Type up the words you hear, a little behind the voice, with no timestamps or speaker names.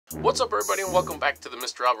What's up, everybody, and welcome back to the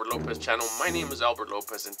Mr. Albert Lopez channel. My name is Albert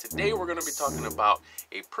Lopez, and today we're going to be talking about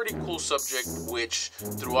a pretty cool subject which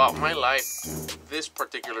throughout my life, this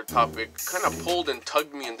particular topic kind of pulled and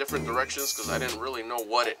tugged me in different directions because I didn't really know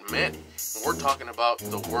what it meant. And we're talking about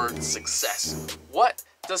the word success. What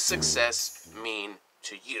does success mean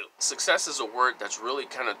to you? Success is a word that's really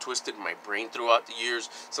kind of twisted my brain throughout the years.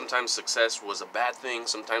 Sometimes success was a bad thing,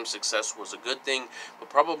 sometimes success was a good thing, but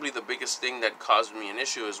probably the biggest thing that caused me an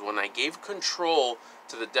issue is when I gave control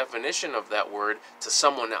to the definition of that word to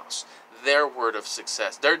someone else. Their word of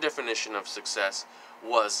success, their definition of success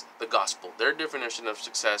was the gospel. Their definition of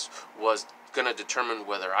success was going to determine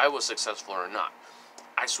whether I was successful or not.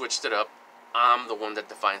 I switched it up. I'm the one that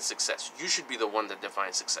defines success. You should be the one that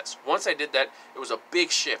defines success. Once I did that, it was a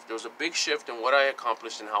big shift. There was a big shift in what I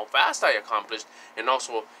accomplished and how fast I accomplished. And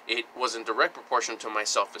also, it was in direct proportion to my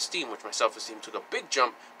self-esteem, which my self-esteem took a big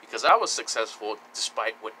jump because I was successful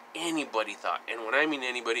despite what anybody thought. And when I mean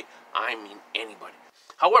anybody, I mean anybody.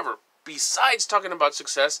 However, besides talking about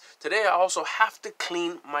success, today I also have to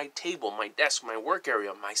clean my table, my desk, my work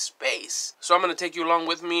area, my space. So I'm going to take you along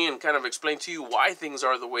with me and kind of explain to you why things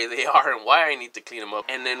are the way they are and why I need to clean them up.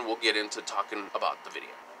 And then we'll get into talking about the video.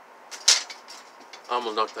 I'm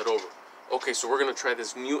going to knock that over. Okay, so we're going to try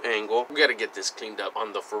this new angle. We got to get this cleaned up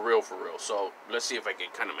on the for real. So let's see if I can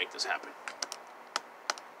kind of make this happen.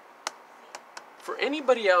 For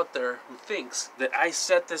anybody out there who thinks that I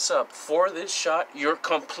set this up for this shot, you're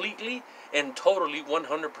completely and totally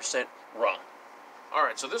 100% wrong.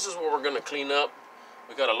 Alright, so this is what we're going to clean up.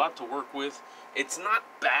 We got a lot to work with. It's not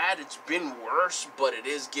bad, it's been worse, but it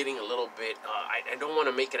is getting a little bit, I don't want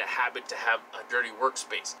to make it a habit to have a dirty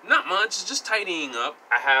workspace. Not much, just tidying up.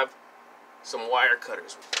 I have some wire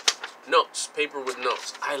cutters. Notes, paper with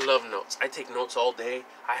notes. I love notes. I take notes all day.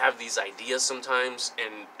 I have these ideas sometimes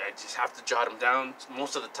and I just have to jot them down.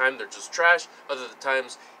 Most of the time they're just trash. Other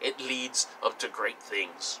times it leads up to great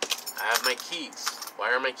things. I have my keys.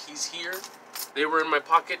 Why are my keys here? They were in my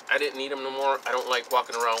pocket. I didn't need them no more. I don't like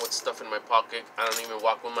walking around with stuff in my pocket. I don't even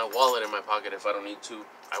walk with my wallet in my pocket if I don't need to.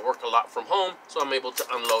 I work a lot from home, so I'm able to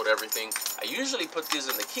unload everything. I usually put these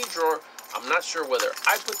in the key drawer. I'm not sure whether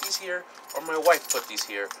I put these here or my wife put these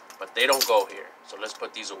here, but they don't go here. So let's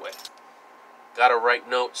put these away. Gotta write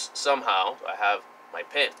notes somehow. I have my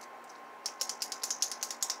pen.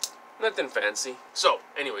 Nothing fancy. So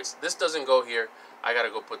anyways, this doesn't go here. I gotta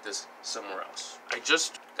go put this somewhere else. I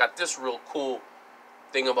just got this real cool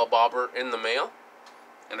thingamabobber in the mail,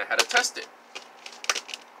 and I had to test it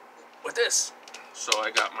with this. So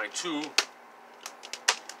I got my two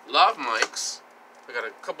lav mics. I got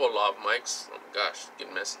a couple of lav mics. Oh my gosh,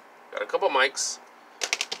 getting messy. Got a couple of mics.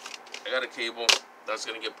 I got a cable that's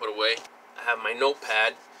gonna get put away. I have my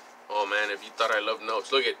notepad. Oh man, if you thought I loved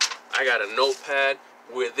notes, look at, I got a notepad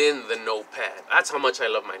within the notepad. That's how much I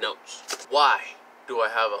love my notes. Why do I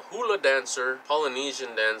have a hula dancer,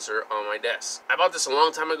 Polynesian dancer on my desk? I bought this a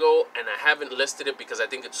long time ago and I haven't listed it because I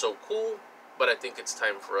think it's so cool, but I think it's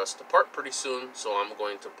time for us to part pretty soon, so I'm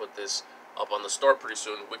going to put this up on the store pretty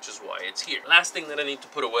soon, which is why it's here. Last thing that I need to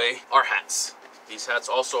put away are hats. These hats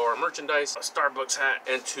also are merchandise, a Starbucks hat,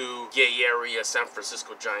 and two Yay Area San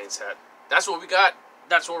Francisco Giants hat. That's what we got.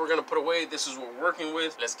 That's what we're going to put away. This is what we're working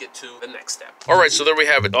with. Let's get to the next step. All right, so there we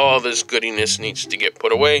have it. All this goodiness needs to get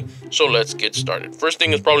put away. So let's get started. First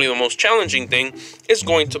thing is probably the most challenging thing is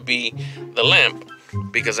going to be the lamp,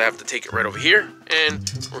 because I have to take it right over here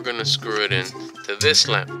and we're going to screw it in to this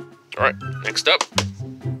lamp. All right, next up,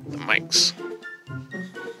 the mics.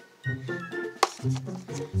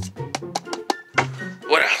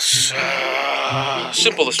 What else?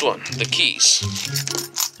 Simplest one, the keys.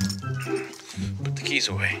 Put the keys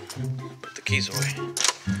away. Put the keys away.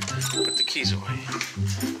 Put the keys away.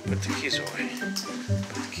 Put the keys away.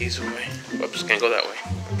 Put the keys away. Whoops, can't go that way.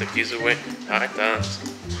 Put the keys away. Ahí está.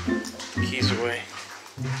 Put the keys away.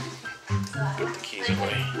 Put the keys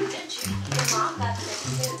away.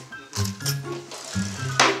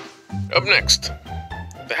 Up next,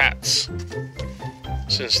 the hats.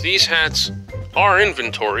 Since these hats are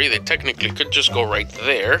inventory, they technically could just go right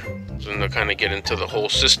there. So then they'll kind of get into the whole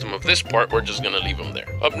system of this part. We're just going to leave them there.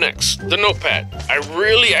 Up next, the notepad. I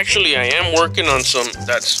am working on some,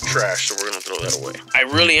 that's trash, so we're going to throw that away. I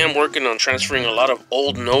really am working on transferring a lot of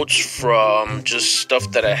old notes from just stuff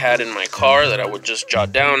that I had in my car that I would just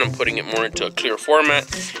jot down and putting it more into a clear format.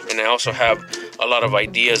 And I also have a lot of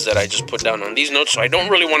ideas that I just put down on these notes. So I don't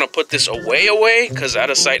really want to put this away, because out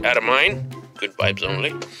of sight, out of mind. Good vibes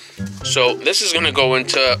only. So this is going to go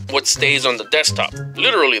into what stays on the desktop.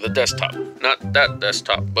 Literally the desktop. Not that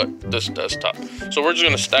desktop, but this desktop. So we're just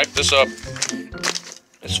going to stack this up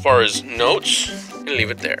as far as notes. And and leave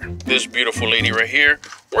it there. This beautiful lady right here,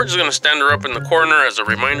 we're just gonna stand her up in the corner as a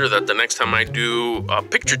reminder that the next time I do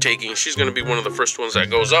picture taking, she's gonna be one of the first ones that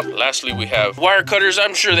goes up. Lastly, we have wire cutters.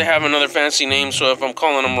 I'm sure they have another fancy name, so if I'm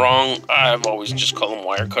calling them wrong, I've always just called them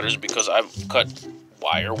wire cutters because I've cut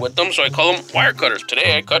wire with them, so I call them wire cutters.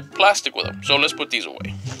 Today I cut plastic with them, so let's put these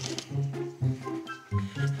away.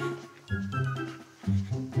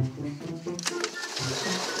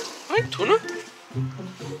 Hi, Tuna. You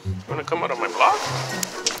wanna come out of my block?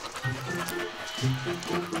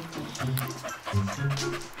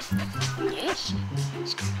 Yes.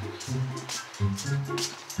 Let's go.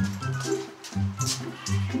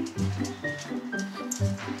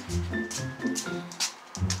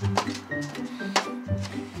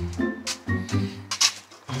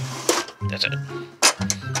 That's it.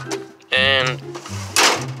 And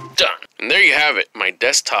done. And there you have it. My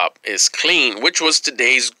desktop is clean, which was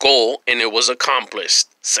today's goal, and it was accomplished.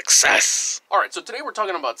 Success. All right, so today we're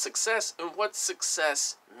talking about success and what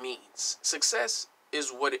success means. Success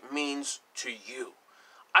is what it means to you.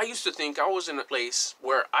 I used to think I was in a place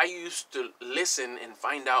where I used to listen and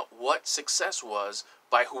find out what success was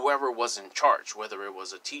by whoever was in charge, whether it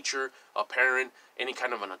was a teacher, a parent, any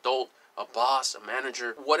kind of an adult, a boss, a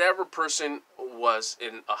manager, whatever person was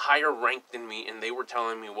in a higher rank than me, and they were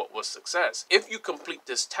telling me what was success. If you complete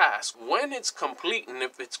this task, when it's complete and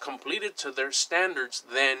if it's completed to their standards,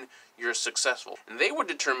 then you're successful. And they would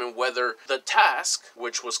determine whether the task,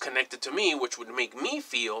 which was connected to me, which would make me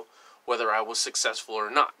feel whether I was successful or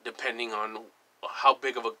not, depending on how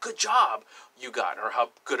big of a good job you got or how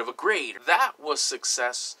good of a grade. That was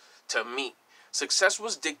success to me. Success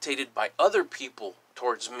was dictated by other people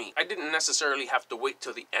towards me. I didn't necessarily have to wait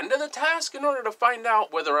till the end of the task in order to find out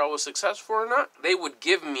whether I was successful or not. They would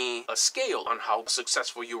give me a scale on how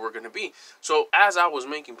successful you were going to be. So as I was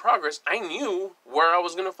making progress, I knew where I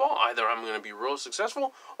was going to fall. Either I'm going to be real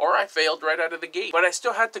successful or I failed right out of the gate. But I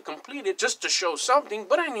still had to complete it just to show something.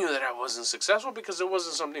 But I knew that I wasn't successful because it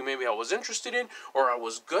wasn't something maybe I was interested in or I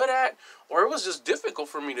was good at, or it was just difficult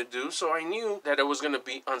for me to do. So I knew that it was going to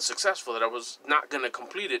be unsuccessful, that I was not going to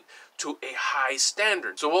complete it to a high standard.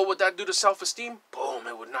 So what would that do to self-esteem? Boom,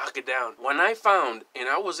 it would knock it down. When I found and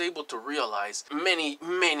I was able to realize many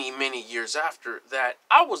years after that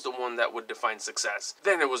I was the one that would define success,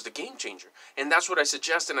 then it was the game changer. And that's what I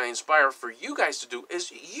suggest and I inspire for you guys to do,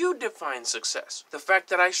 is you define success. The fact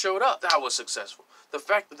that I showed up, that was successful. The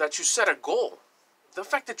fact that you set a goal, the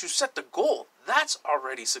fact that you set the goal, that's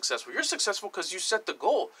already successful. You're successful because you set the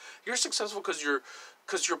goal. You're successful because you're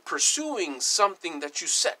pursuing something that you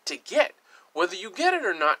set to get. Whether you get it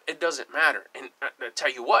or not, it doesn't matter. And I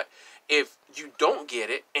tell you what, if you don't get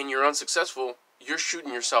it and you're unsuccessful, you're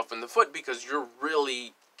shooting yourself in the foot because you're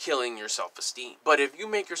really killing your self-esteem. But if you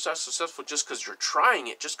make yourself successful just because you're trying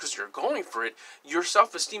it, just because you're going for it, your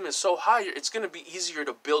self-esteem is so high, it's going to be easier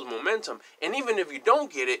to build momentum. And even if you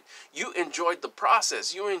don't get it, you enjoyed the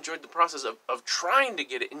process. You enjoyed the process of trying to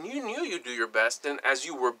get it. And you knew you'd do your best. And as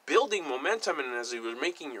you were building momentum and as you were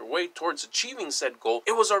making your way towards achieving said goal,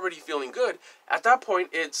 it was already feeling good. At that point,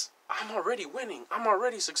 I'm already winning. I'm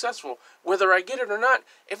already successful. Whether I get it or not,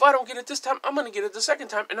 if I don't get it this time, I'm going to get it the second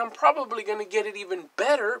time. And I'm probably going to get it even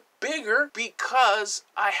better, bigger, because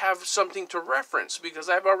I have something to reference. Because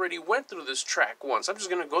I've already went through this track once. I'm just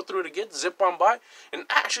going to go through it again, zip on by. And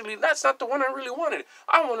actually, that's not the one I really wanted.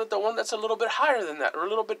 I wanted the one that's a little bit higher than that, or a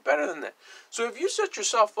little bit better than that. So if you set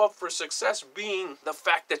yourself up for success being the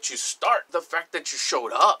fact that you start, the fact that you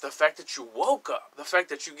showed up, the fact that you woke up, the fact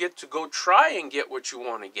that you get to go try and get what you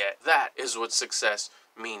want to get, that is what success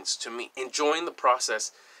means to me. Enjoying the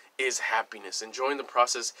process is happiness. Enjoying the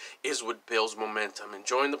process is what builds momentum.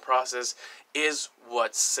 Enjoying the process is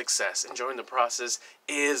what's success. Enjoying the process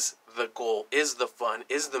is the goal, is the fun,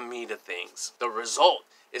 is the meat of things. The result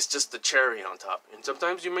is just the cherry on top. And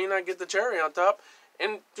sometimes you may not get the cherry on top,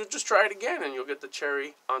 and you just try it again and you'll get the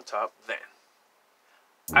cherry on top then.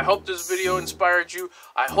 I hope this video inspired you.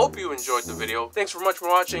 I hope you enjoyed the video. Thanks for much for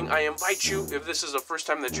watching. I invite you, if this is the first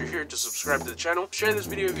time that you're here, to subscribe to the channel. Share this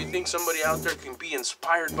video if you think somebody out there can be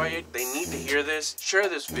inspired by it. They need to hear this. Share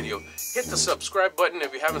this video. Hit the subscribe button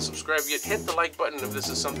if you haven't subscribed yet. Hit the like button if this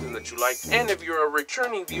is something that you like. And if you're a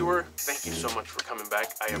returning viewer, thank you so much for coming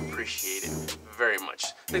back. I appreciate it very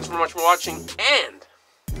much. Thanks for much for watching, and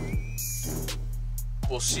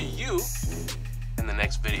we'll see you in the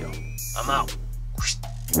next video. I'm out.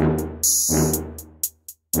 Thank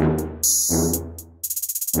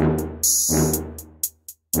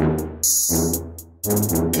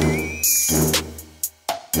you.